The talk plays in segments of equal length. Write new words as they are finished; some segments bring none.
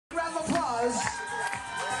was.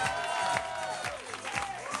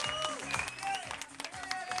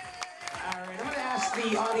 All right, I'm going to ask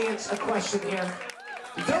the audience a question here.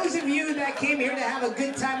 Those of you that came here to have a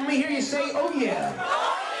good time, let me hear you say, oh yeah.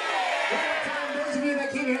 One more time, those of you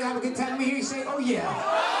that came here to have a good time, let me hear you say, oh yeah.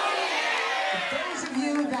 Those of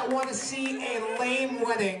you that want to see a lame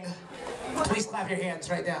wedding, please clap your hands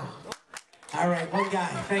right now. All right, one guy,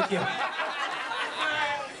 thank you.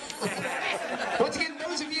 Once again,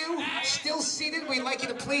 those of you still seated, we'd like you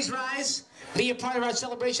to please rise, be a part of our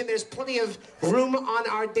celebration. There's plenty of room on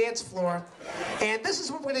our dance floor. And this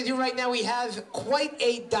is what we're going to do right now. We have quite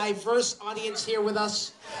a diverse audience here with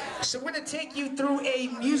us. So we're going to take you through a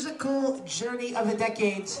musical journey of the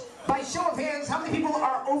decades. By show of hands, how many people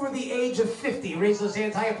are over the age of 50? Raise those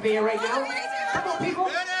hands high up in the air right now. Come on, people.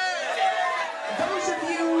 Those of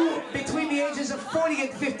you between the ages of 40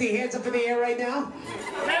 and 50, hands up in the air right now.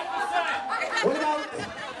 What about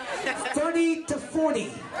 30 to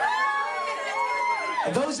 40?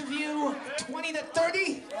 Those of you 20 to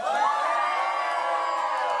 30?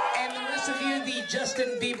 And the rest of you, the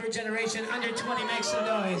Justin Bieber generation, under 20, make some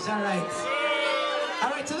noise. All right.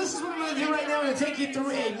 All right, so this is what we're going to do right now. We're going to take you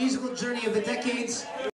through a musical journey of the decades.